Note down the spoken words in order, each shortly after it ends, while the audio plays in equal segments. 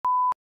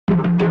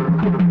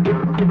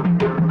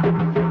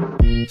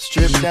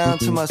Stripped down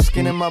to my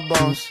skin and my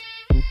bones.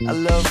 I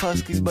love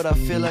huskies, but I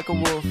feel like a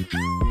wolf.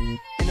 In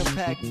a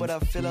pack, but I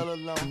feel all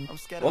alone. I'm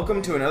scared.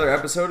 Welcome to another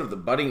episode of the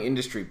Budding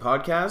Industry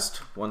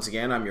Podcast. Once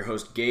again, I'm your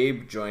host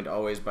Gabe, joined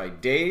always by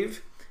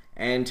Dave.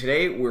 And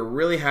today we're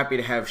really happy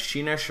to have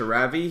Sheena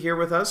Sharavi here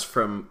with us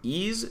from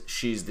Ease.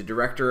 She's the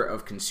Director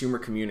of Consumer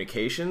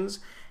Communications.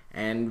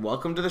 And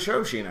welcome to the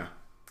show, Sheena.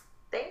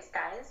 Thanks,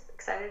 guys.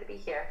 Excited to be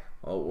here.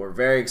 Well, we're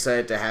very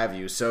excited to have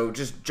you. So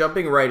just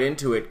jumping right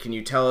into it, can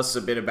you tell us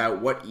a bit about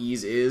what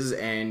Ease is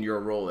and your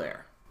role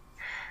there?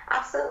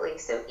 Absolutely.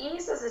 So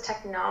Ease is a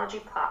technology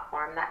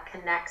platform that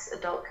connects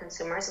adult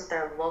consumers with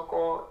their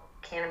local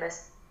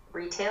cannabis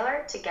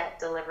retailer to get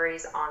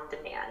deliveries on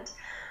demand.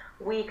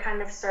 We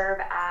kind of serve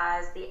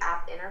as the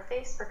app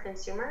interface for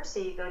consumers. So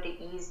you go to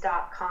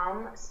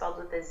ease.com, spelled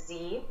with a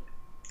Z,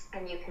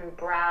 and you can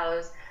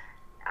browse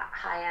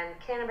high-end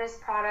cannabis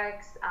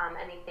products,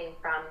 anything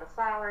from the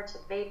flower to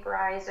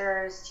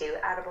vaporizers to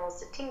edibles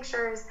to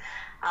tinctures.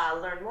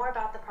 Learn more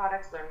about the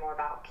products, learn more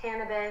about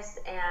cannabis,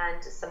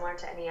 and similar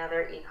to any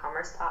other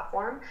e-commerce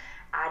platform,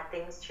 add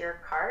things to your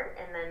cart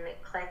and then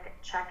click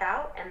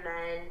checkout, and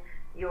then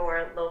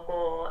your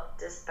local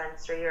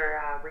dispensary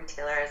or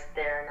retailer, as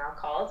they're now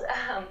called,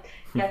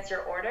 gets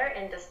your order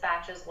and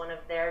dispatches one of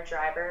their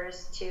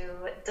drivers to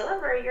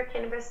deliver your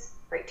cannabis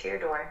right to your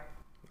door.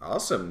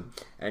 Awesome.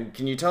 And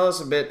can you tell us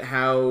a bit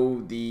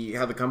how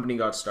the company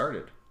got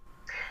started?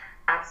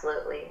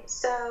 Absolutely.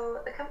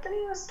 So the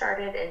company was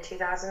started in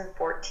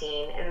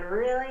 2014 and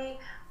really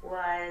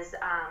was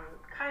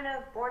kind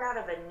of born out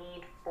of a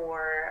need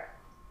for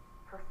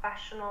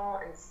professional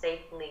and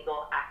safe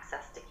legal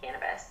access to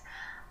cannabis.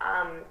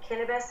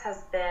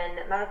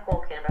 Medical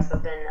cannabis has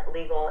been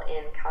legal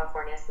in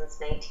California since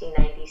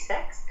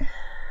 1996.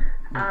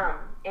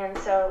 And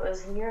so it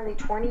was nearly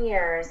 20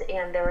 years,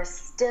 and there was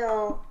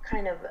still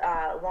kind of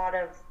a lot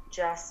of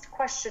just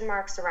question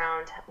marks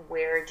around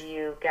where do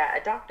you get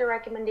a doctor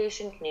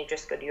recommendation? Can you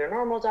just go to your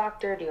normal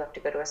doctor? Do you have to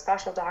go to a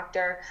special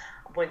doctor?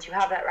 Once you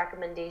have that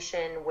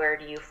recommendation, where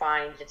do you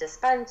find a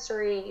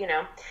dispensary?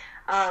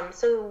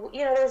 So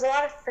there was a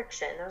lot of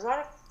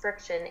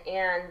friction.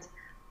 And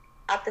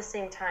at the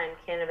same time,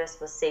 cannabis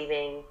was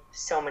saving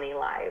so many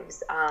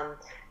lives.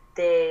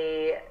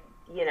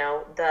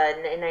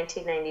 In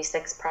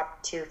 1996,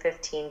 Prop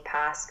 215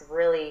 passed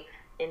really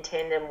in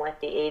tandem with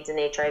the AIDS and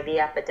HIV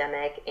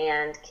epidemic,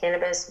 and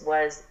cannabis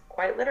was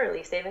quite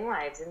literally saving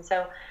lives. And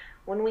so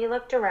when we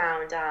looked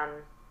around,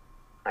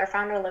 our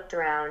founder looked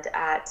around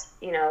at,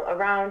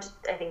 around,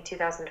 I think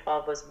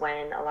 2012 was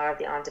when a lot of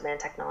the on-demand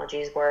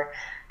technologies were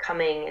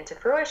coming into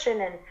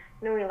fruition, and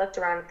we looked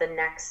around at the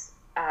next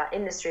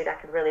industry that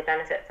could really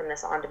benefit from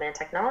this on-demand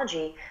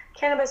technology.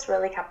 Cannabis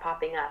really kept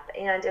popping up,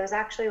 and it was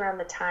actually around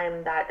the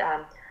time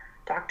that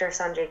Dr.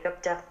 Sanjay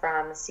Gupta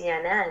from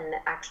CNN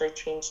actually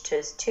changed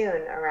his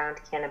tune around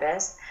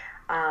cannabis.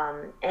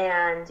 Our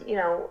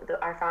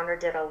founder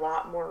did a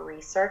lot more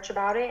research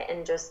about it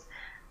and just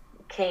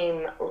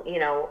came,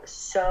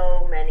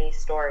 so many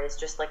stories,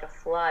 just like a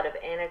flood of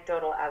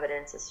anecdotal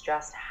evidence is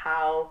just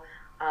how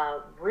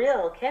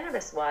real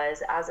cannabis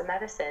was as a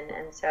medicine.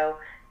 And so,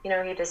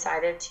 he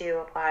decided to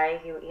apply.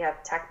 He had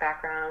a tech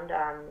background.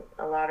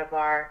 A lot of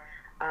our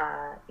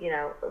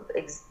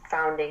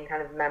founding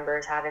kind of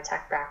members had a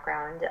tech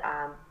background,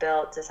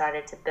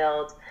 decided to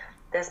build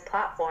this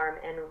platform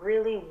and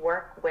really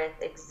work with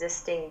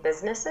existing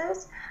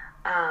businesses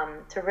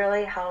to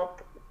really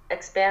help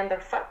expand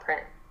their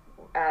footprint.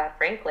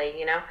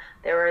 Frankly,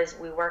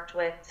 we worked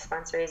with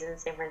dispensaries in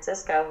San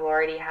Francisco who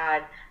already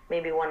had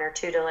maybe one or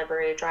two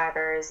delivery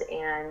drivers,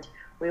 and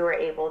we were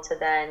able to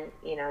then,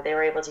 they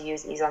were able to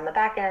use Ease on the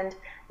back end.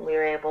 And we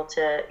were able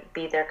to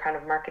be their kind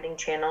of marketing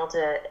channel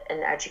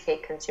and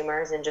educate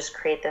consumers and just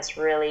create this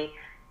really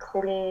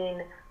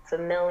clean,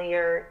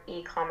 familiar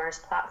e-commerce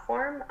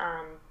platform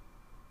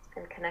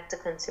and connect the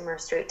consumer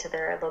straight to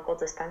their local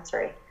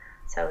dispensary.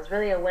 So it was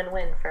really a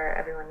win-win for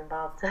everyone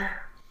involved.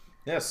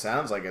 Yeah,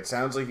 sounds like it.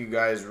 Sounds like you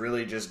guys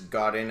really just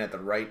got in at the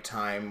right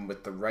time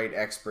with the right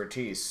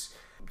expertise.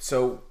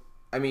 So,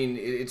 I mean,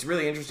 it's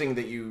really interesting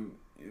that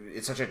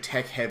it's such a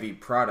tech-heavy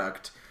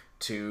product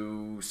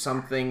to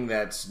something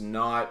that's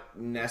not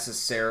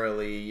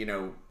necessarily,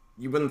 you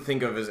wouldn't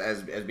think of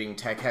as being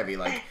tech-heavy.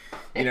 Like,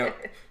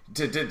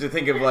 to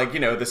think of, like, the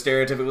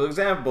stereotypical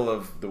example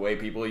of the way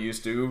people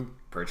used to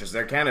purchase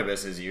their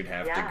cannabis is you'd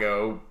have to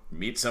go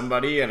meet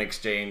somebody and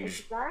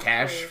exchange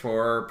cash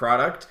for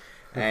product.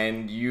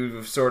 And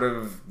you've sort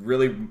of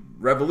really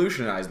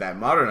revolutionized that,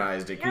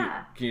 modernized it.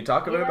 Can you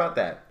talk a bit about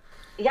that?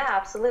 Yeah,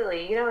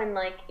 absolutely. And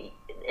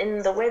in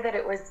the way that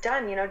it was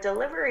done,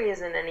 delivery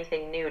isn't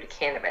anything new to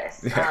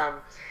cannabis. Yeah.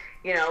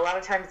 A lot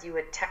of times you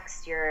would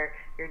text your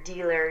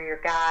dealer,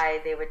 your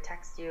guy, they would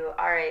text you,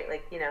 all right,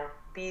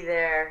 be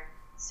there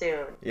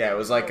soon. Yeah, it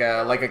was like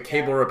a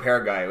cable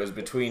repair guy. It was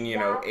between,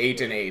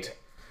 8 and 8.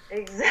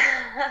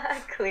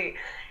 Exactly.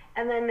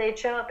 And then they'd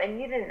show up and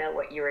you didn't know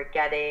what you were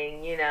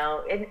getting,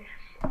 and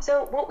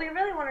so what we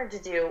really wanted to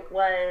do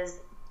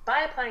was, by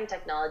applying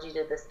technology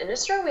to this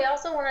industry, we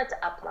also wanted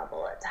to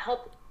up-level it, to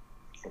help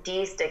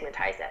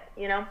destigmatize it,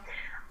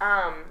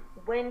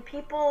 When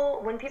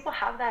people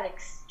have that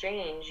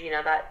exchange,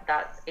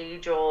 that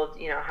age old,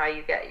 how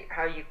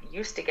you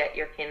used to get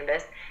your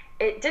cannabis,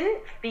 it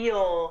didn't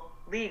feel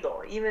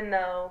legal, even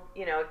though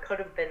it could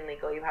have been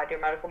legal. You had your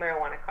medical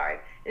marijuana card.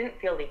 It didn't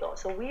feel legal.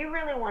 So we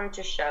really wanted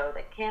to show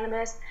that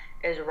cannabis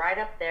is right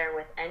up there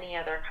with any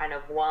other kind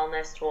of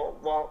wellness tool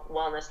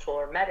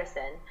or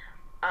medicine,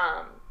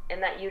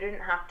 and that you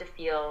didn't have to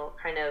feel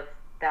kind of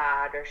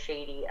bad or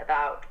shady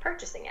about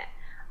purchasing it.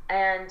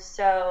 And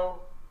so,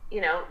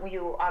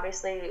 you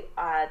obviously,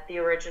 the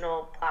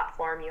original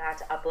platform, you had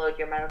to upload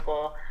your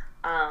medical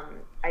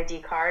ID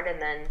card,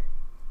 and then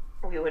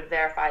we would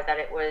verify that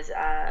it was,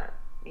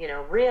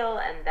 real,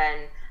 and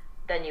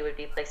then you would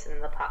be placed in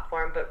the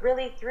platform. But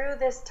really, through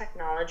this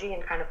technology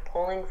and kind of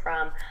pulling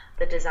from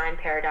the design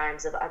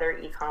paradigms of other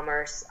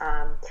e-commerce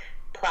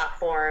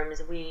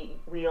platforms,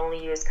 we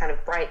only used kind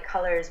of bright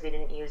colors. We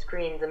didn't use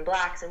greens and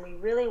blacks, and we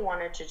really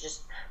wanted to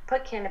just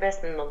put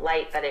cannabis in the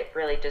light that it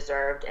really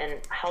deserved and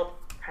help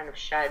kind of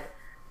shed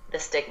the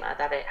stigma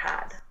that it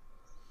had.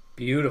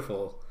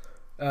 Beautiful.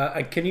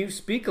 Can you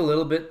speak a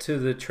little bit to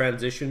the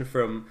transition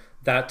from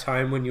that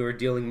time when you were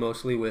dealing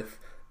mostly with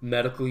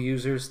medical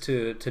users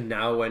to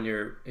now when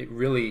you're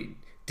really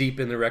deep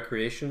in the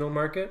recreational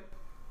market?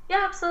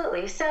 Yeah,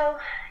 absolutely. So,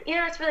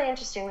 it's really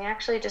interesting. We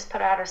actually just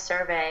put out a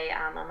survey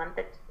a month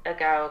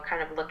ago,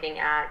 kind of looking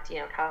at,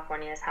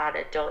 California has had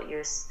adult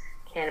use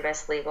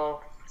cannabis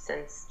legal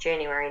since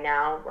January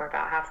now. We're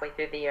about halfway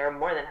through the year,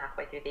 more than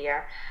halfway through the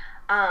year.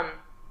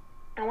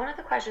 And one of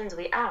the questions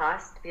we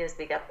asked, because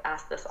we get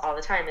asked this all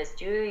the time, is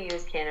do you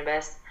use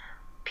cannabis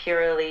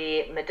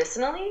purely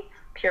medicinally,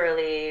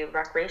 purely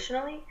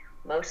recreationally,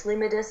 mostly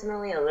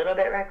medicinally, a little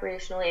bit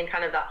recreationally, and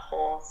kind of that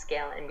whole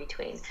scale in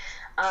between.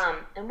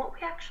 And what we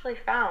actually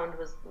found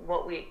was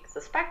what we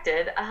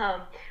suspected,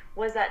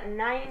 was that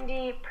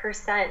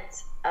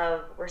 90%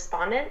 of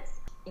respondents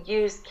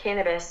use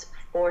cannabis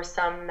for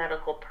some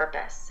medical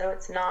purpose. So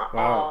it's not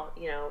all,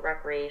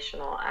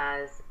 recreational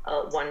as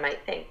one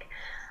might think.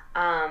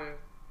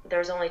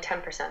 There's only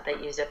 10%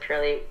 that used it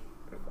purely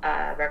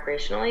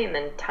recreationally, and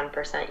then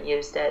 10%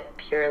 used it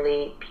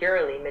purely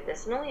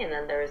medicinally, and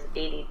then there's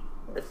the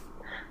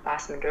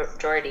vast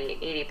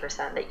majority,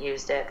 80%, that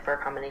used it for a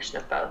combination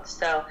of both.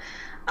 So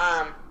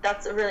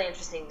that's a really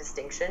interesting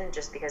distinction,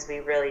 just because we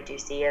really do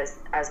see as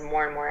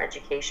more and more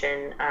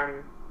education,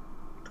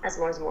 as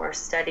more and more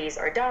studies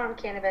are done on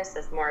cannabis,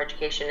 as more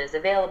education is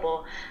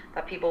available,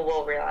 that people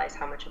will realize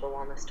how much of a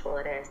wellness tool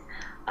it is.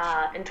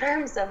 In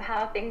terms of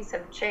how things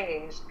have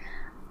changed,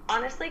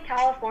 honestly,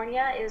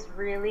 California is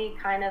really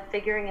kind of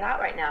figuring it out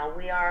right now.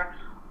 We are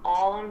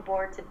all on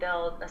board to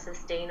build a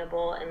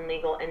sustainable and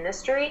legal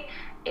industry,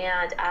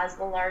 and as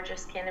the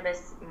largest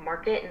cannabis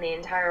market in the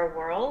entire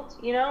world,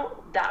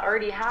 that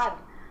already had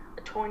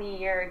a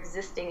 20-year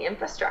existing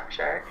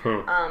infrastructure.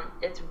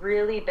 It's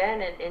really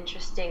been an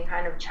interesting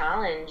kind of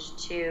challenge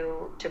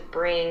to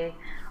bring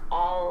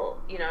all,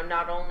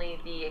 not only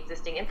the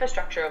existing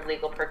infrastructure of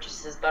legal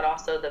purchases, but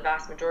also the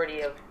vast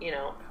majority of,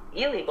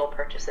 illegal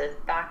purchases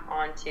back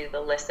onto the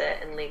licit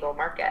and legal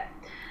market.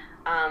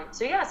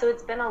 So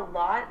it's been a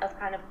lot of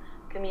kind of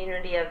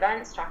community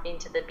events, talking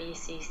to the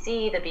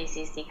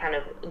BCC kind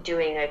of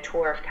doing a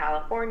tour of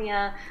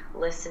California,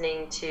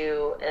 listening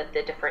to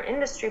the different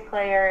industry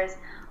players,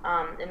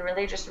 and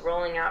really just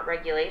rolling out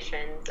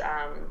regulations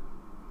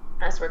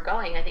as we're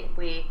going. I think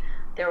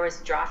there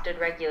was drafted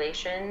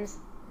regulations,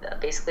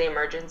 basically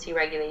emergency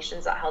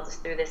regulations, that held us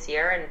through this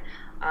year,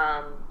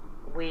 and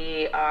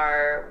we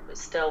are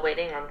still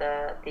waiting on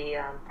the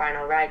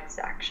final regs,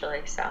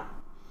 actually. So.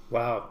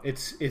 Wow,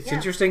 it's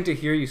interesting to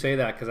hear you say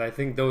that, because I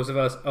think those of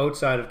us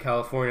outside of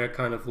California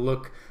kind of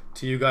look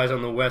to you guys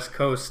on the West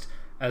Coast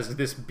as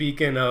this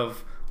beacon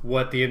of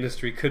what the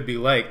industry could be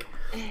like.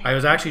 I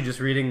was actually just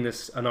reading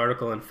an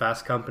article in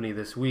Fast Company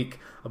this week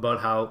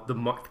about how the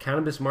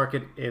cannabis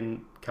market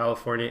in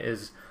California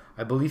is,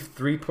 I believe,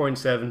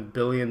 $3.7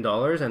 billion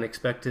and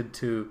expected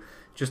to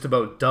just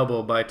about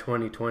double by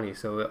 2020.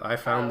 So I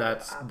found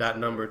that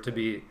number to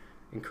be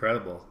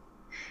incredible.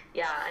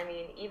 Yeah, I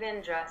mean,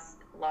 even just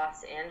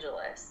Los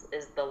Angeles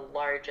is the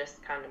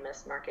largest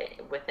cannabis market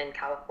within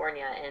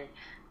California, and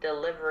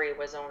delivery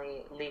was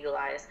only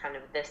legalized kind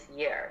of this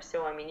year.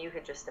 So, I mean, you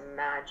could just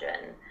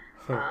imagine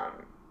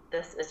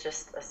this is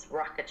just a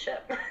rocket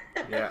ship.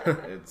 Yeah,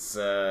 it's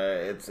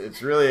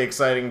really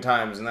exciting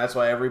times, and that's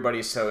why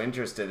everybody's so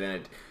interested in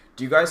it.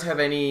 Do you guys have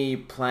any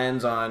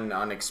plans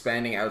on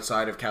expanding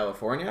outside of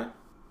California?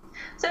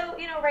 So,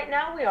 right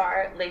now we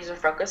are laser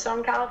focused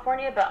on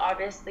California, but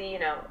obviously,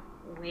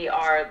 we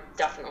are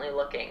definitely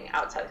looking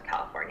outside of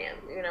California.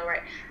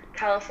 Right?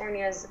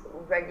 California's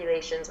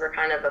regulations were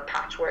kind of a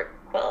patchwork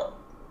quilt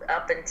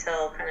up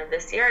until kind of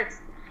this year. It's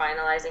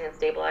finalizing and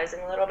stabilizing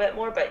a little bit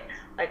more, but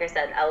like I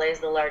said, LA is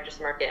the largest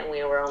market, and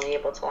we were only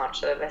able to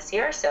launch there this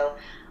year. So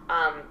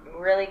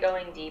really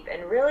going deep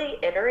and really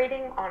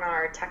iterating on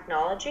our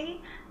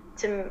technology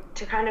to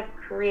kind of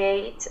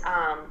create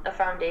a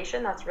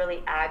foundation that's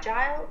really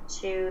agile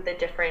to the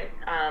different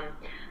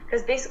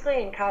because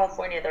basically in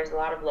California there's a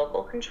lot of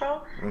local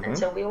control, and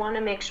so we want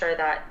to make sure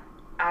that,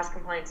 as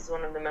compliance is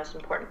one of the most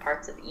important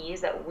parts of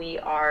ease, that we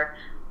are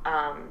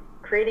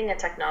creating a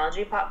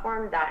technology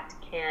platform that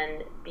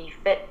can be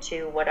fit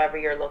to whatever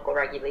your local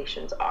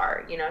regulations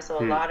are.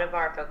 So a lot of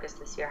our focus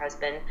this year has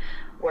been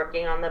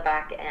working on the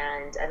back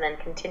end and then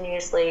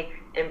continuously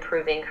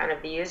improving kind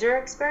of the user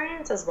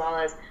experience, as well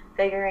as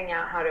figuring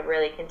out how to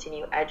really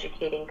continue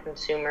educating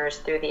consumers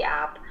through the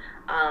app,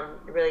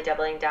 really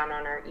doubling down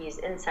on our Ease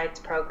Insights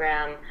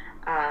program,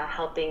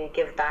 helping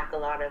give back a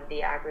lot of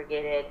the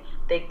aggregated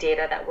big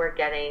data that we're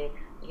getting,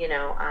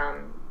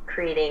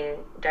 creating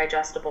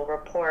digestible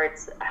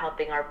reports,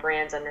 helping our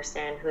brands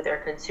understand who their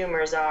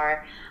consumers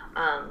are,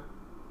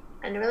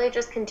 and really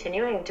just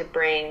continuing to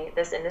bring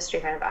this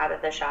industry kind of out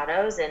of the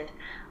shadows and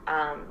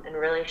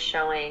really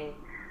showing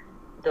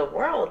the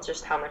world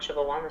just how much of a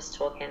wellness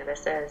tool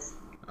cannabis is.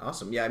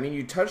 Awesome. Yeah, I mean,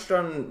 you touched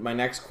on my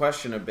next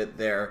question a bit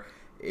there,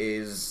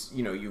 is,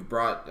 you've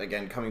brought,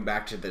 again, coming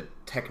back to the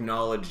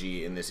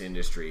technology in this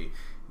industry,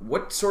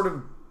 what sort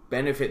of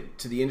benefit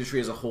to the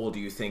industry as a whole do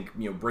you think,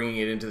 bringing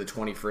it into the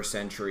 21st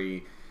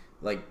century,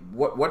 like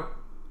what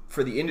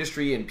for the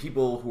industry and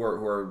people who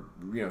are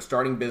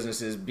starting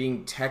businesses,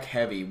 being tech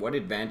heavy, what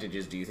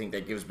advantages do you think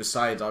that gives,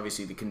 besides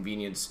obviously the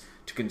convenience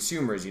to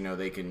consumers?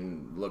 They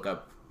can look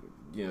up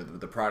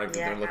the product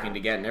that they're looking to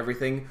get and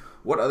everything.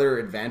 What other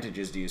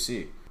advantages do you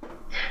see?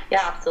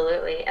 Yeah,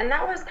 absolutely. And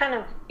that was kind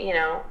of,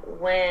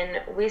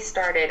 when we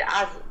started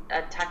as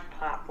a tech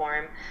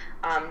platform,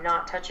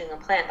 not touching a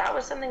plant, that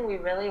was something we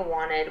really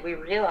wanted. We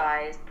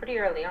realized pretty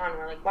early on,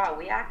 we're like, wow,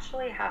 we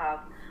actually have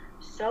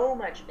so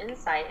much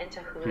insight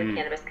into who the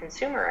cannabis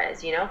consumer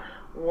is,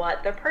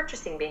 what their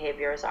purchasing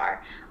behaviors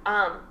are.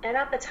 And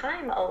at the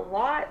time, a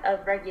lot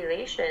of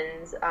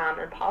regulations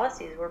and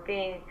policies were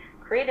being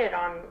created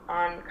on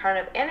kind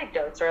of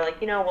anecdotes, or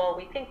like, well,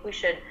 we think we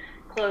should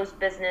close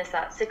business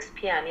at 6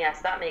 p.m.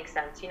 Yes, that makes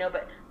sense,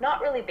 but not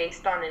really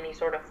based on any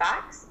sort of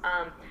facts.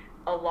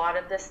 A lot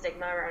of the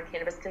stigma around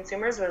cannabis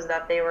consumers was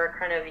that they were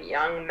kind of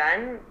young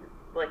men,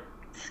 like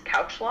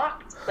couch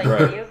locked,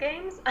 playing video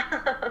games.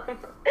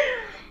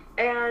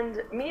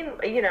 And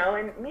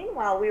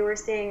meanwhile, we were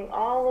seeing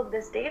all of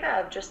this data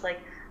of just like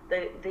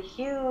the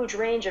huge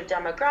range of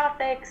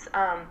demographics.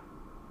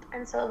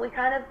 And so we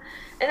and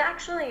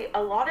actually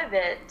a lot of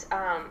it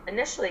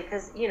initially,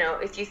 because,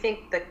 if you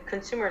think the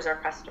consumer is our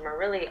customer,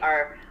 really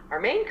our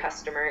main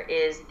customer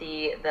is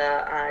the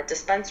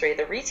dispensary,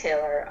 the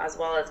retailer, as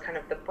well as kind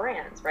of the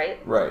brands,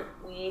 right? Right.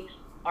 We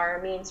are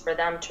a means for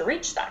them to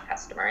reach that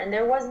customer. And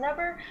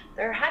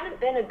there hadn't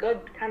been a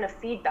good kind of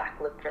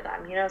feedback loop for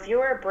them. If you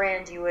were a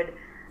brand, you would,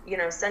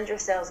 send your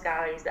sales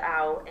guys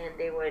out and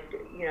they would,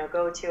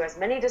 go to as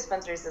many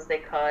dispensaries as they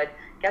could,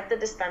 get the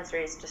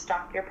dispensaries to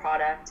stock your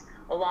product,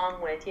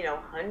 along with,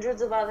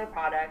 hundreds of other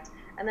products.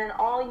 And then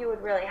all you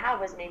would really have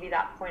was maybe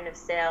that point of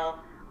sale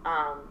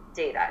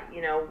data,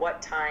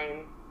 what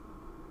time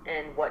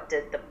and what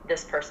did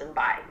this person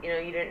buy. You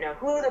didn't know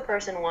who the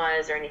person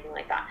was or anything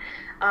like that.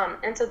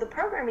 And so the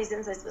program Ease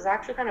Insights was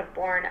actually kind of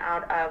born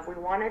out of, we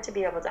wanted to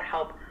be able to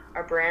help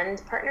our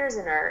brand partners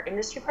and our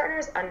industry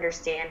partners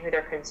understand who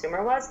their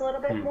consumer was a little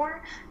bit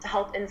more, to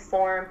help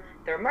inform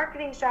their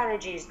marketing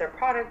strategies, their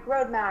product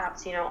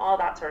roadmaps, all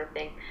that sort of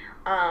thing.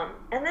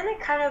 And then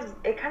it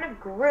kind of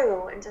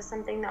grew into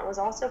something that was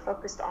also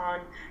focused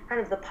on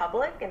kind of the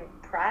public and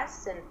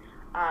press, and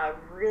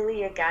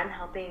really, again,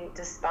 helping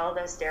dispel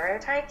those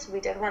stereotypes. We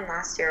did one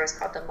last year. It was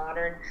called The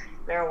Modern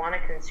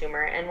Marijuana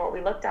Consumer. And what we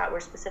looked at were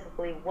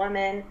specifically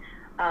women,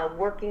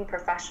 working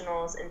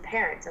professionals, and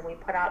parents. And we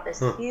put out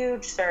this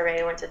huge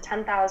survey. Went to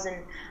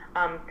 10,000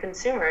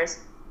 consumers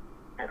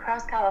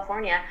across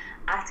California,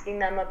 asking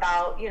them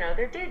about,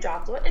 their day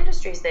jobs, what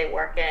industries they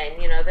work in,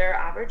 their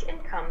average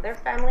income, their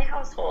family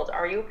household.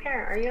 Are you a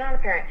parent? Are you not a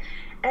parent?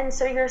 And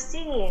so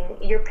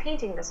you're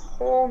painting this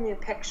whole new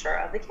picture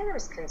of the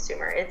cannabis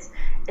consumer. It's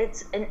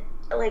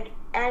like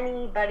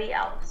anybody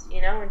else,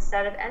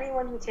 instead of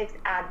anyone who takes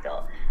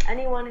Advil,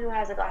 anyone who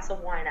has a glass of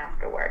wine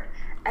after work,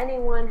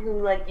 anyone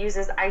who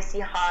uses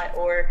icy hot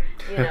or,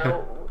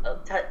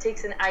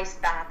 takes an ice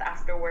bath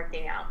after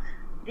working out.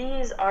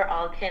 These are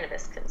all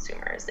cannabis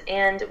consumers.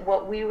 And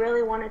what we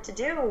really wanted to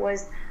do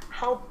was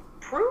help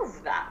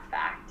prove that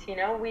fact,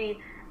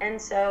 And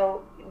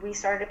so we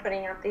started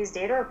putting out these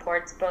data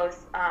reports,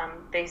 both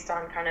based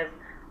on kind of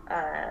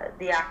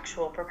the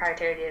actual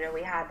proprietary data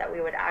we had that we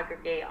would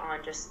aggregate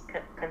on just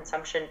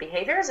consumption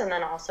behaviors, and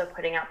then also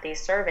putting out these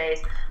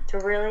surveys to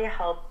really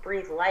help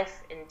breathe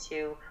life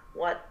into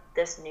what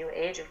this new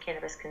age of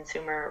cannabis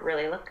consumer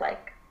really looked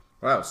like.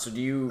 Wow. So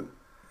you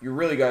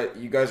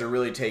guys are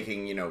really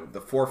taking,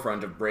 the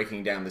forefront of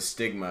breaking down the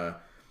stigma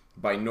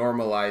by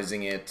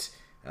normalizing it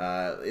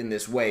in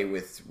this way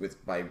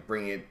by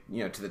bringing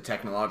it, to the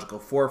technological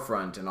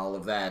forefront and all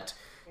of that.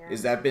 Yeah.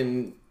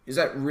 Is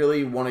that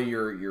really one of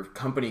your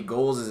company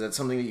goals? Is that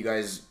something that you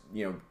guys,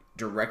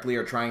 directly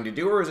are trying to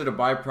do, or is it a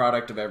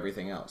byproduct of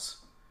everything else?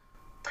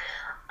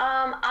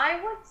 I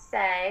would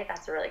say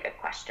that's a really good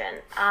question.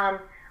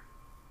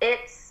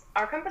 It's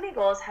our company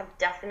goals have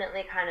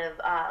definitely kind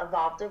of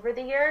evolved over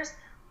the years,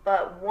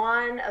 but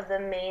one of the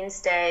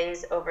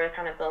mainstays over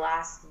kind of the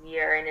last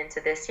year and into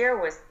this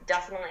year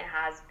definitely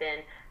has been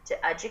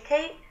to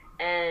educate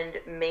and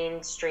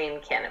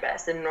mainstream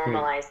cannabis and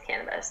normalize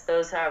cannabis.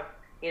 Those have,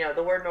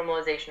 the word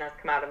normalization has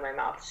come out of my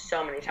mouth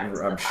so many times.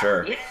 I'm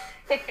sure.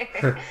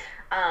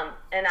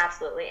 And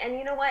absolutely. And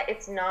you know what?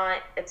 It's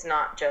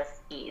not just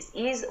Ease.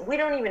 Ease, we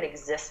don't even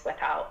exist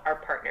without our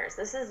partners.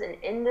 This is an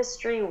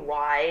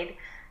industry-wide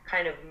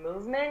kind of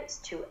movement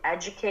to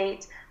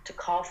educate, to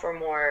call for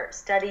more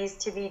studies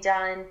to be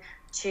done,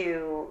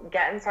 to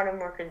get in front of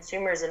more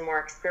consumers and more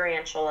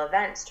experiential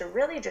events, to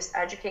really just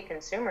educate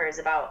consumers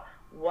about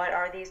what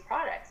are these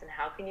products and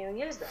how can you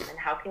use them and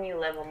how can you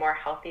live a more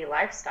healthy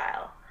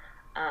lifestyle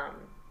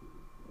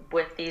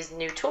with these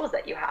new tools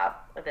that you have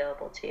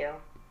available to you.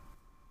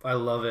 I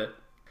love it.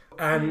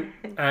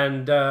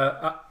 And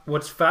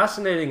what's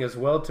fascinating as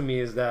well to me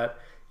is that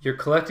you're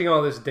collecting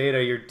all this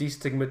data, you're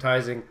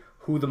destigmatizing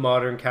who the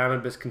modern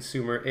cannabis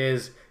consumer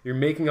is, you're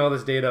making all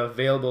this data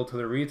available to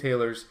the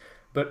retailers.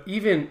 But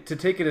even to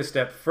take it a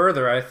step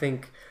further, I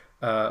think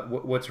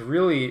what's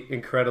really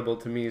incredible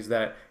to me is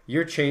that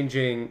you're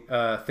changing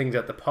things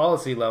at the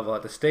policy level,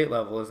 at the state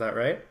level. Is that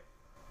right?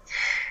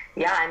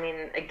 Yeah, I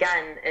mean,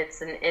 again,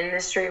 it's an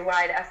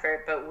industry-wide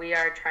effort, but we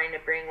are trying to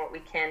bring what we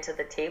can to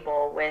the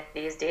table with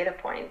these data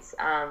points.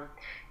 The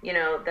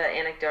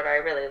anecdote I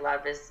really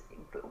love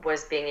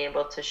was being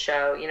able to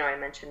show, I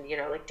mentioned,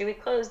 do we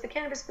close the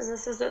cannabis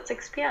businesses at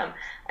 6 p.m.?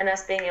 And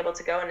us being able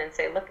to go in and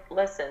say, look,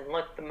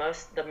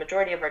 the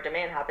majority of our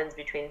demand happens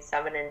between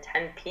 7 and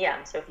 10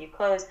 p.m. So if you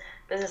close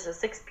business at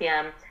 6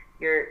 p.m.,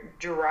 you're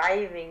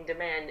driving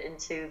demand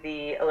into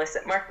the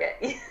illicit market.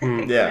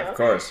 Yeah, of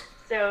course.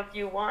 So if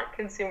you want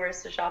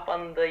consumers to shop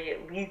on the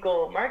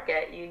legal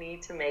market, you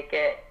need to make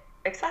it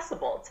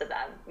accessible to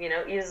them.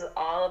 It is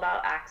all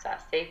about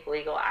access, safe,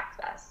 legal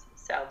access.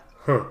 So,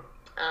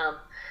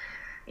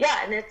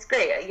 and it's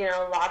great.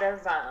 A lot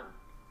of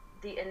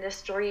the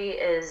industry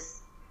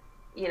is,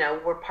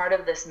 we're part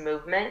of this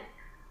movement.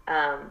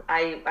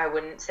 I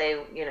wouldn't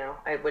say,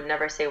 I would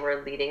never say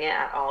we're leading it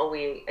at all.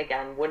 We,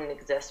 again, wouldn't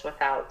exist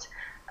without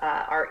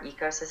our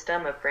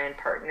ecosystem of brand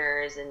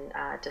partners and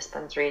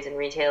dispensaries and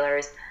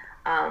retailers.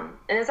 And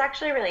it's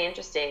actually really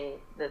interesting,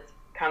 that's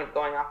kind of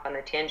going off on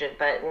a tangent,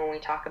 but when we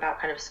talk about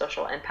kind of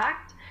social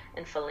impact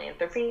and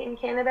philanthropy in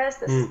cannabis,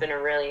 this has been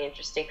a really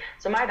interesting,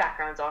 so my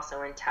background's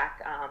also in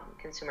tech,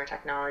 consumer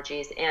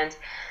technologies, and,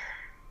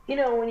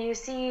 when you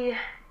see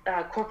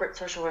corporate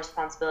social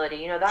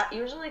responsibility, that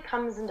usually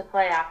comes into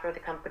play after the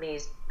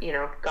company's,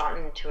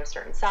 gotten to a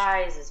certain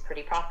size, is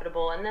pretty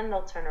profitable, and then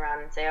they'll turn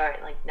around and say, all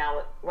right,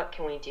 now what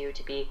can we do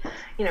to be,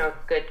 a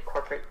good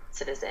corporate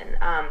citizen?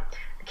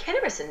 The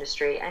cannabis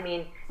industry, I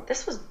mean,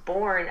 this was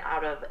born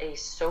out of a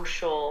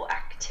social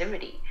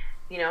activity.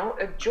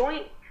 A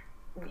joint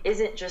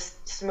isn't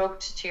just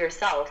smoked to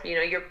yourself.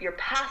 You're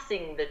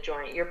passing the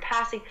joint.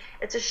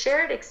 It's a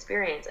shared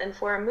experience. And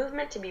for a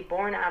movement to be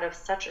born out of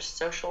such a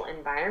social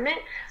environment,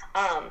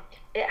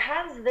 it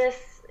has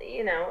this,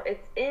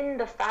 it's in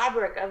the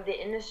fabric of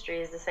the industry,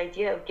 is this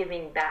idea of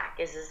giving back,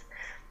 is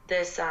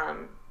this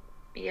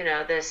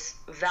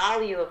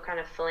value of kind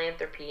of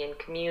philanthropy and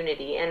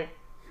community. And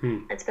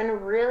it's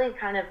been really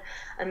kind of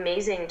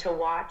amazing to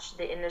watch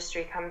the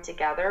industry come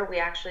together. We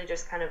actually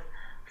just kind of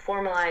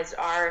formalized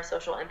our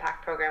social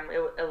impact program.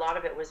 A lot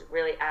of it was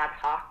really ad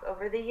hoc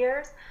over the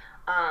years,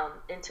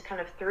 into kind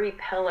of 3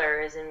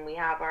 pillars. And we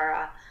have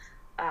our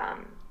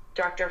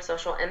director of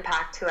social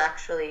impact, who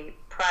actually,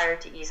 prior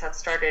to Ease, had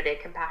started a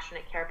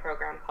compassionate care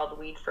program called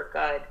Weed for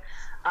Good.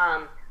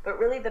 But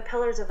really the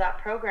pillars of that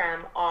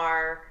program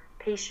are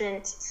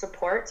patient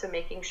support, so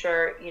making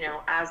sure,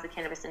 as the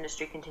cannabis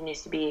industry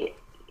continues to be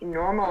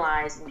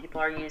normalized and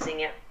people are using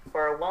it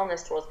for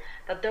wellness tools,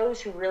 that those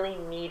who really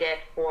need it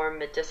for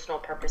medicinal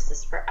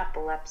purposes, for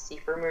epilepsy,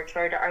 for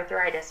rheumatoid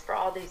arthritis, for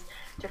all these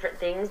different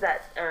things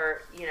that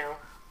are,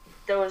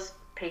 those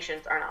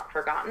patients are not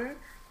forgotten.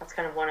 That's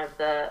kind of one of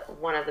the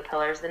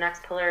pillars. The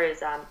next pillar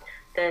is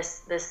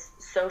this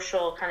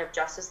social kind of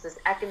justice, this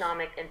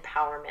economic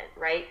empowerment,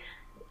 right?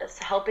 It's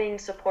helping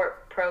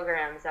support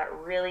programs that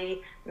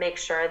really make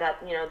sure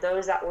that,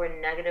 those that were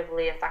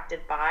negatively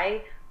affected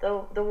by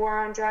the war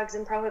on drugs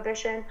and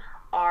prohibition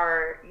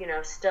are,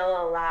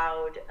 still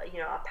allowed,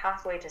 a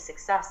pathway to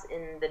success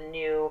in the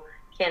new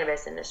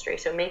cannabis industry.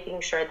 So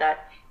making sure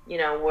that,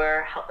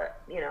 we're,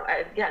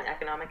 again,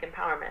 economic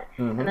empowerment.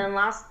 And then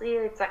lastly,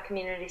 it's that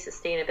community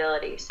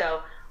sustainability.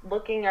 So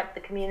looking at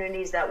the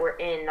communities that we're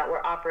in, that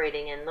we're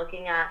operating in,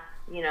 looking at,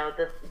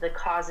 the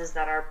causes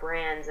that our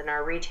brands and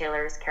our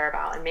retailers care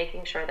about, and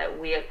making sure that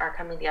we are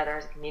coming together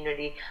as a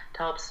community to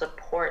help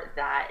support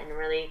that and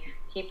really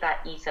keep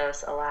that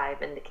ethos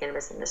alive in the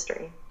cannabis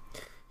industry.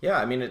 Yeah,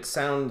 I mean,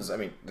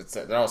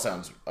 that all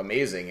sounds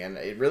amazing, and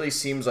it really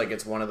seems like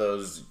it's one of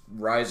those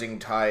rising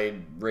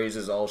tide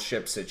raises all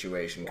ships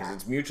situation, because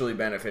it's mutually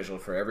beneficial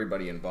for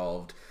everybody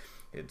involved.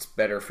 It's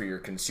better for your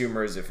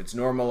consumers if it's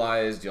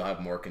normalized. You'll have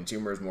more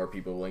consumers, more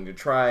people willing to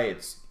try.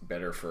 It's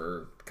better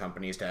for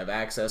companies to have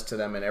access to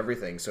them and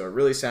everything. So it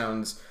really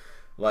sounds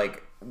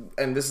like,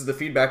 and this is the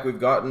feedback we've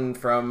gotten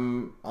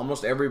from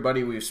almost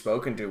everybody we've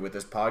spoken to with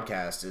this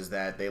podcast, is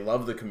that they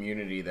love the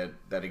community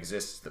that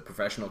exists, the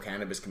professional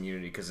cannabis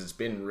community, because it's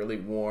been really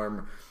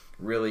warm,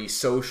 really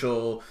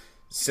social,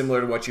 similar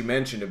to what you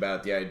mentioned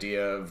about the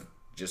idea of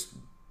just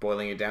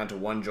boiling it down to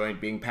one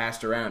joint being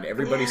passed around.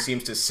 Everybody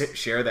seems to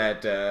share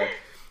that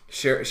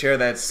share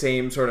that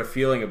same sort of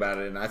feeling about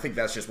it, and I think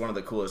that's just one of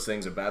the coolest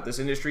things about this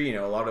industry. You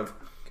know, a lot of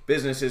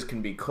businesses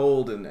can be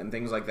cold and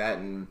things like that,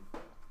 and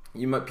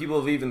people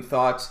have even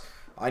thought,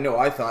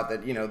 I thought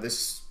that, you know,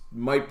 this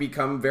might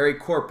become very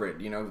corporate.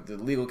 You know, the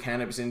legal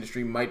cannabis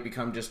industry might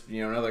become just,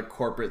 you know, another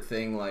corporate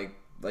thing like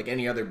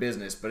any other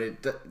business,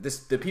 but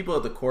the people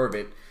at the core of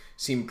it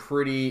seem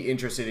pretty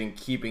interested in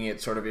keeping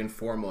it sort of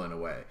informal in a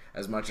way,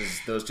 as much as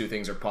those two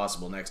things are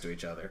possible next to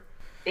each other.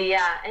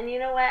 Yeah, and you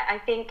know what? I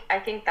think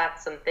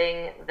that's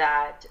something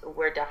that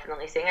we're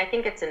definitely seeing. I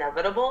think it's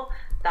inevitable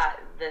that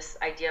this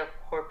idea of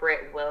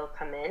corporate will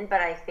come in,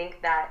 but I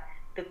think that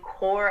the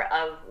core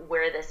of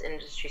where this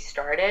industry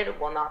started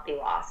will not be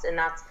lost, and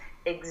that's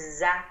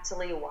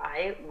exactly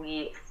why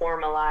we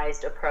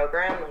formalized a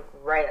program like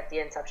right at the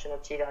inception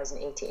of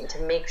 2018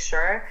 to make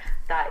sure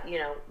that, you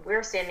know,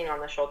 we're standing on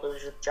the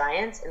shoulders of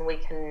giants, and we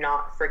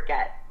cannot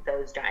forget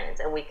those giants,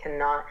 and we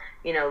cannot,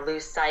 you know,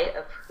 lose sight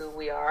of who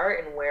we are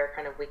and where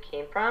kind of we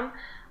came from.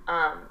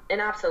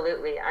 And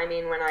absolutely, I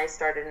mean, when I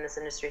started in this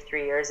industry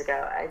 3 years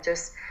ago,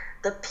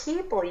 the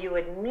people you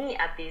would meet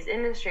at these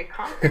industry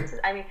conferences,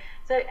 I mean,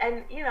 so,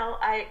 and you know,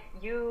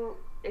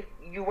 if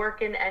you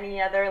work in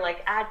any other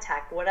like ad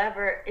tech,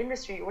 whatever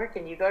industry you work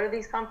in, you go to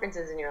these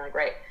conferences and you're like,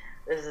 right,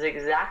 this is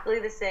exactly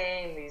the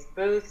same, these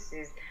booths,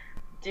 these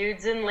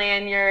dudes in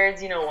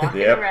lanyards, you know,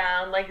 walking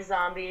around like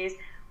zombies.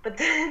 But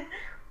then,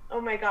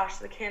 oh my gosh,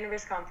 the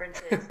cannabis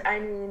conferences, I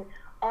mean,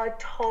 a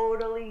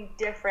totally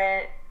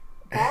different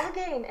ball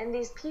game, and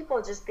these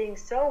people just being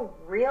so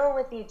real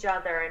with each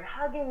other and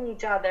hugging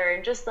each other,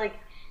 and just like,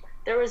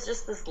 there was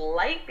just this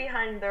light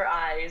behind their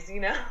eyes, you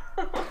know?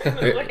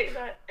 The way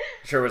that,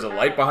 sure was a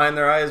light behind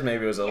their eyes.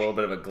 Maybe it was a little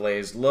bit of a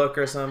glazed look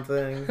or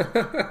something.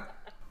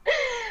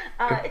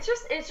 It's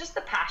just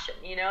the passion,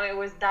 you know? It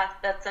was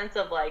that sense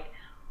of like,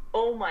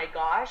 oh my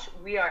gosh,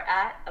 we are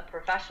at a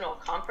professional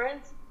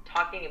conference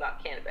talking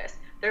about cannabis.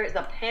 There is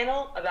a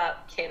panel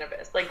about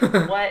cannabis. Like,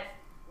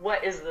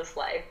 what is this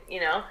life, you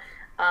know?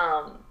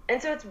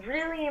 And so it's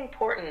really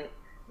important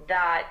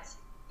that,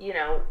 you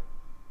know,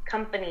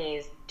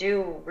 companies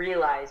do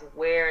realize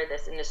where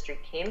this industry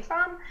came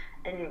from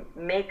and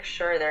make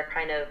sure they're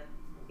kind of,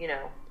 you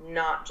know,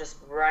 not just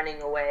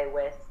running away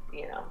with,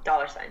 you know,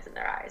 dollar signs in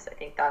their eyes. I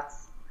think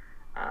that's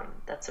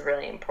a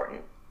really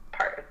important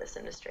part of this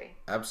industry.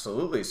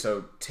 Absolutely.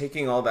 So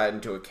taking all that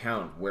into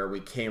account, where we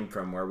came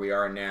from, where we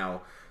are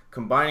now,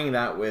 combining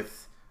that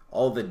with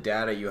all the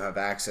data you have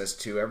access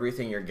to,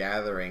 everything you're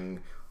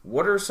gathering,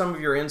 what are some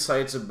of your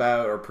insights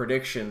about or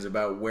predictions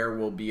about where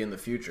we'll be in the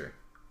future?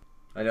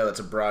 I know that's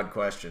a broad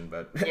question,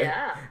 but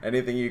yeah.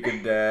 Anything you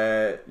could,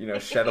 you know,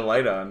 shed a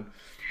light on?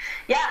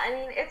 Yeah, I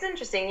mean, it's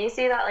interesting. You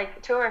see that like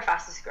two of our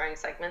fastest growing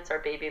segments are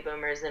baby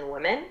boomers and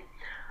women.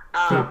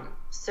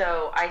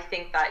 So I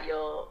think that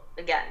you'll,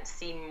 again,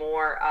 see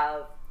more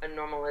of a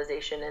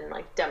normalization in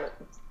like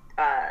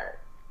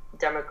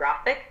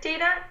demographic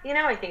data. You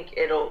know, I think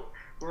it'll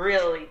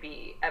really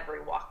be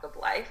every walk of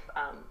life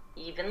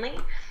evenly.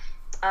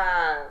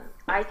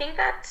 I think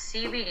that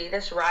CBD,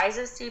 this rise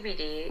of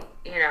CBD,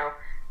 you know,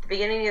 the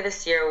beginning of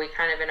this year, we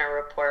kind of in our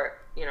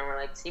report, you know, we're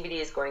like,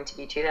 CBD is going to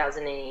be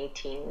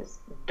 2018's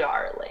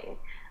darling.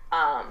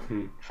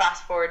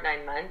 Fast forward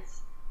 9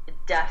 months, it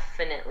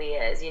definitely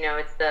is. You know,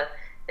 it's the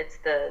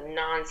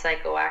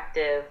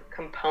non-psychoactive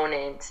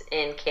component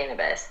in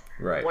cannabis,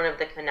 right? One of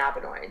the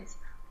cannabinoids.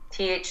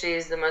 THC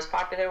is the most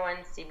popular one.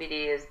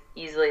 CBD is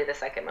easily the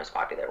second most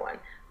popular one.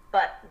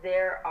 But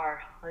there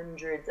are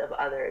hundreds of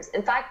others.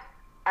 In fact,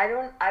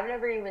 I've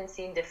never even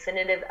seen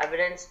definitive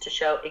evidence to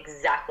show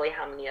exactly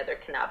how many other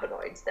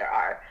cannabinoids there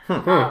are.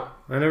 I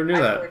never knew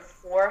that. I've heard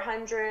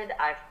 400,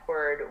 I've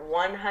heard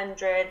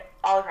 100,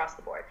 all across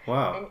the board.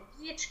 Wow. And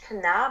each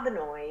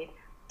cannabinoid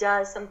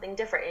does something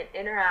different. It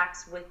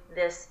interacts with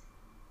this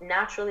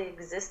naturally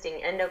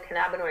existing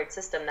endocannabinoid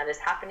system that is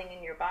happening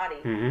in your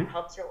body. It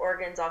helps your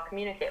organs all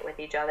communicate with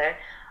each other.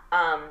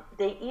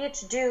 They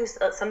each do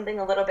something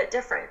a little bit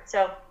different.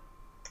 So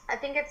I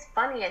think it's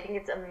funny. I think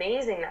it's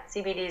amazing that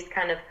CBD is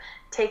kind of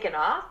taken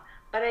off,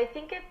 but I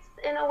think it's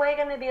in a way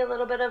going to be a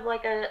little bit of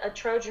like a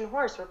Trojan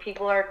horse, where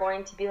people are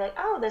going to be like,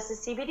 oh, this is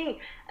CBD,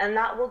 and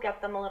that will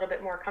get them a little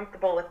bit more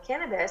comfortable with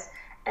cannabis,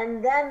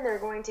 and then they're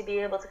going to be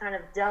able to kind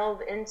of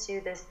delve into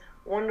this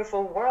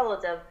wonderful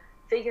world of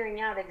figuring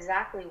out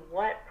exactly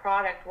what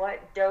product,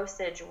 what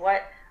dosage,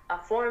 what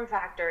form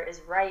factor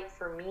is right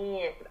for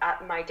me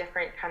at my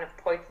different kind of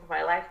points of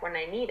my life when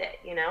I need it,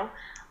 you know?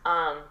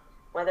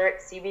 whether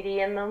it's CBD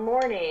in the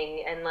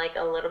morning and like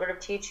a little bit of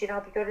THC to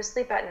help you go to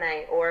sleep at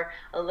night, or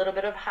a little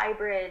bit of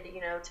hybrid,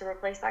 to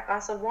replace that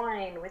glass of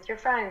wine with your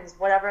friends,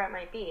 whatever it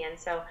might be. And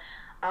so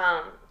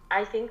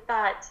I think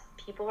that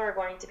people are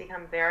going to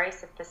become very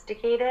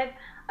sophisticated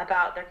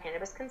about their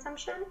cannabis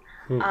consumption.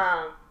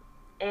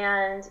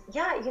 And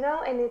yeah,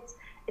 and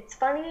it's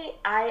funny.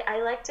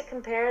 I like to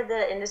compare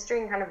the industry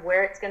and kind of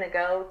where it's going to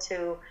go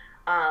to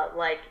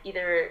like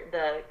either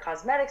the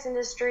cosmetics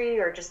industry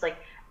or just like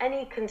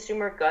any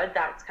consumer good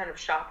that's kind of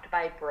shopped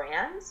by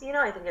brands.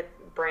 I think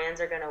brands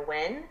are going to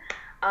win.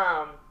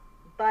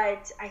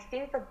 But I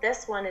think that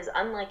this one is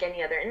unlike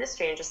any other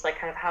industry, and just like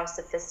kind of how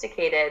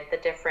sophisticated the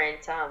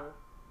different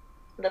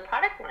the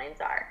product lines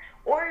are.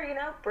 Or,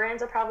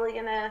 brands are probably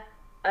going to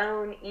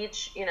own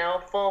each,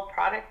 full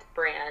product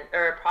brand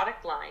or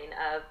product line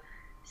of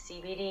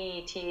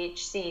CBD,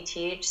 THC,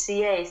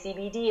 THCA,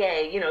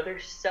 CBDA.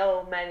 There's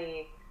so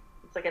many.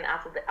 It's like an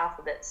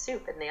alphabet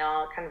soup, and they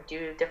all kind of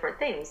do different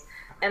things.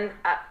 And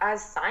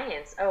as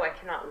science, I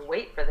cannot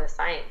wait for the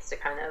science to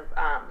kind of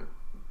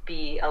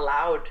be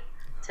allowed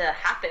to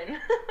happen,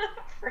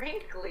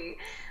 frankly.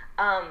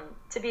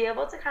 To be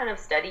able to kind of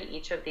study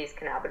each of these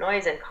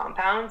cannabinoids and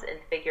compounds and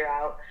figure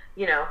out,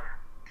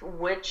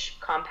 which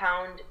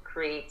compound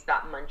creates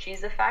that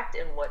munchies effect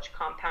and which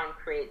compound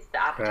creates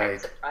the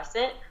appetite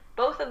suppressant.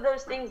 Both of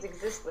those things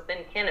exist within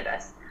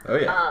cannabis. Oh,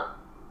 yeah.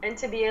 And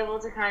to be able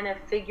to kind of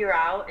figure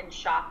out and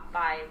shop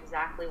by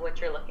exactly what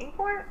you're looking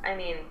for, I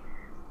mean,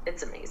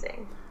 it's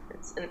amazing.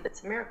 It's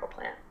a miracle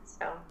plant.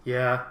 So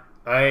yeah,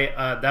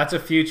 that's a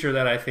future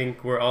that I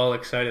think we're all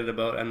excited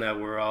about, and that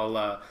we're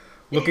all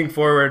looking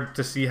forward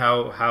to see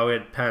how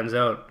it pans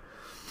out.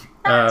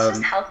 It's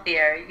just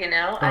healthier,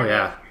 I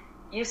mean,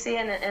 you see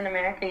in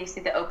America, you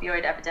see the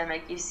opioid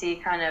epidemic. You see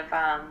kind of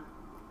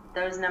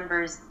those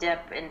numbers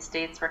dip in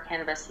states where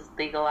cannabis is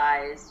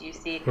legalized. You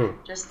see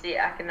just the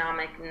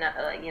economic,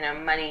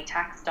 money,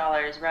 tax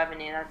dollars,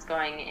 revenue that's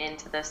going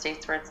into those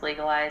states where it's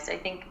legalized. I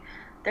think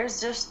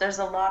there's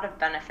a lot of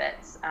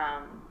benefits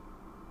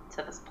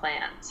to this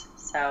plant.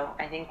 So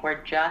I think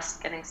we're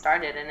just getting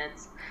started, and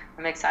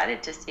I'm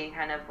excited to see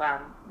kind of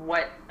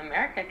what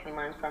America can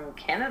learn from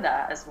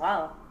Canada as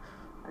well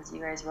as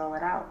you guys roll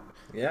it out.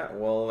 Yeah,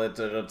 well, it's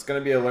going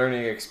to be a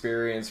learning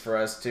experience for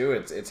us too.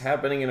 It's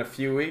happening in a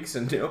few weeks,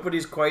 and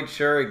nobody's quite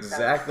sure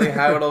exactly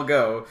how it'll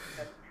go.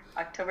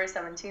 October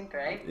 17th,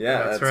 right?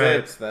 Yeah, that's right.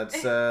 it.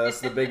 That's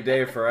the big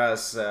day for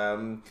us.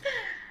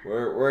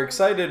 We're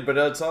excited, but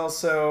it's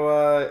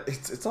also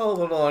it's all a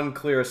little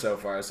unclear so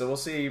far. So we'll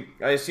see.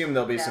 I assume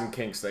there'll be some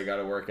kinks they got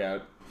to work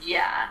out.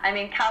 Yeah, I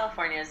mean,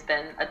 California's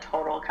been a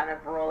total kind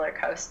of roller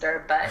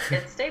coaster, but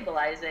it's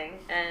stabilizing,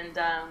 and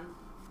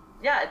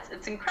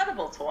it's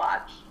incredible to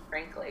watch,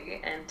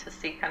 frankly, and to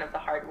see kind of the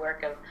hard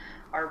work of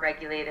our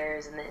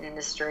regulators and the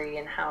industry,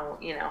 and how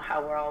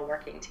we're all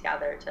working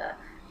together to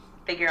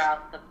figure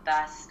out the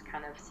best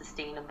kind of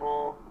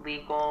sustainable,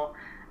 legal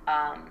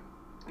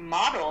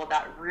model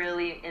that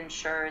really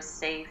ensures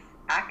safe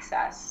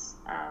access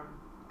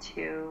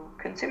to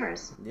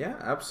consumers. Yeah,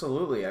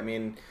 absolutely. I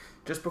mean,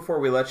 just before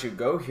we let you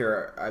go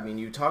here, I mean,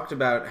 you talked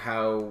about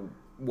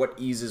what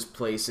Eaze's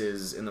place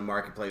is in the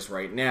marketplace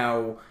right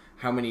now,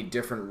 how many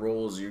different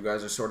roles you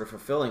guys are sort of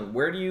fulfilling.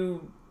 Where do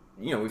you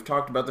we've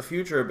talked about the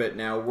future a bit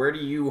now. Where do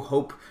you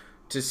hope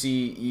to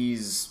see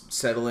Eaze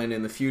settle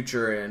in the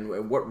future,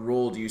 and what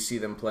role do you see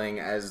them playing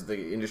as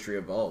the industry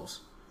evolves?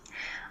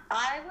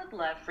 I would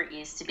love for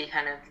Eaze to be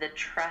kind of the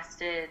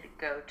trusted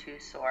go-to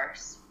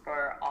source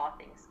for all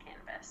things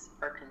cannabis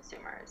for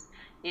consumers.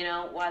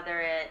 Whether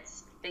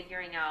it's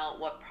figuring out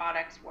what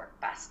products work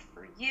best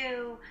for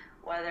you,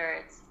 whether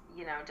it's,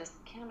 just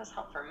cannabis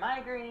help for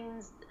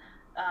migraines,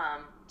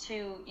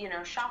 to,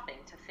 shopping,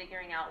 to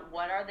figuring out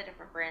what are the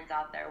different brands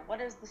out there, what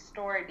is the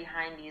story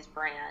behind these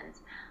brands.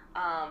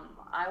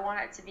 I want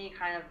it to be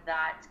kind of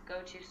that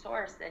go-to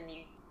source, and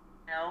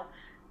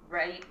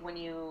right when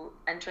you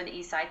enter the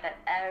Eaze site, that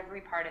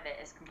every part of it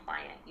is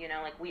compliant.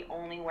 Like, we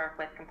only work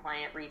with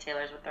compliant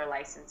retailers with their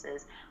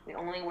licenses. We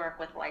only work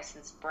with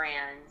licensed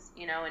brands,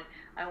 and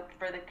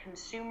for the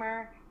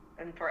consumer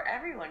and for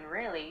everyone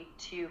really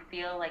to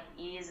feel like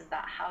Eaze is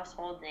that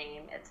household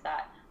name. It's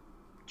that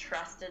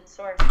trusted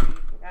source where you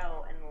can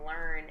go and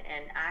learn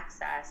and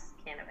access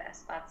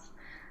cannabis.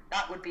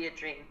 That would be a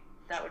dream.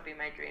 That would be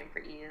my dream for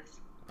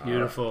Eaze.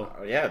 Beautiful.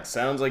 Yeah, it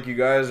sounds like you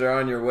guys are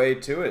on your way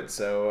to it,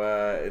 so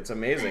it's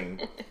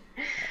amazing.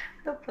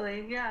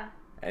 Hopefully, yeah.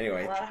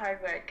 Anyway, a lot of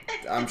hard work.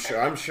 I'm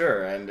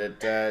sure, and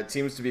it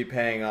seems to be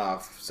paying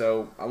off.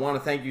 So I want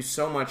to thank you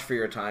so much for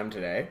your time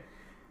today.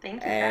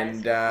 Thank you,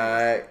 and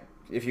guys.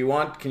 if you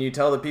want, can you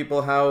tell the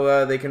people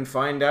how they can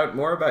find out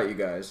more about you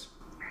guys?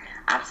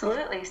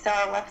 Absolutely. So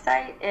our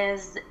website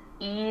is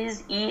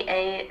eaze.com.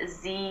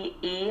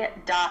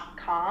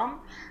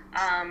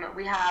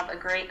 We have a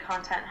great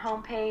content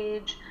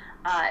homepage.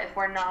 If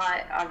we're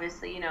not,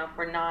 obviously, if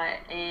we're not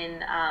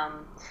in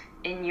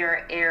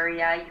your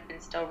area, you can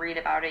still read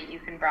about it. You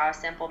can browse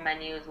sample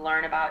menus,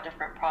 learn about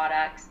different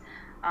products.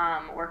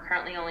 We're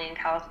currently only in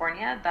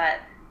California,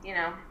 but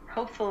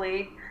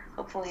hopefully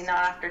hopefully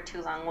not after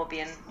too long, we'll be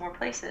in more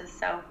places.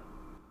 So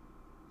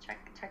check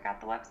out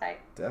the website.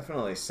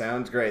 Definitely.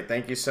 Sounds great.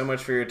 Thank you so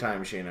much for your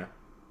time, Sheena.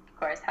 Of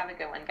course. Have a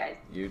good one, guys.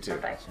 You too.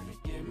 Bye-bye.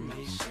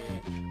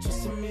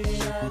 Just a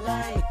minute, I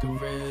like a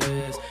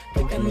rest.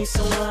 Think I need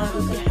someone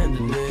who can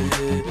handle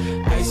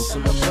it. Ice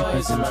on my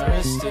bars and my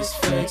wrist is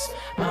fixed.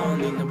 I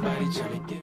don't need nobody trying to get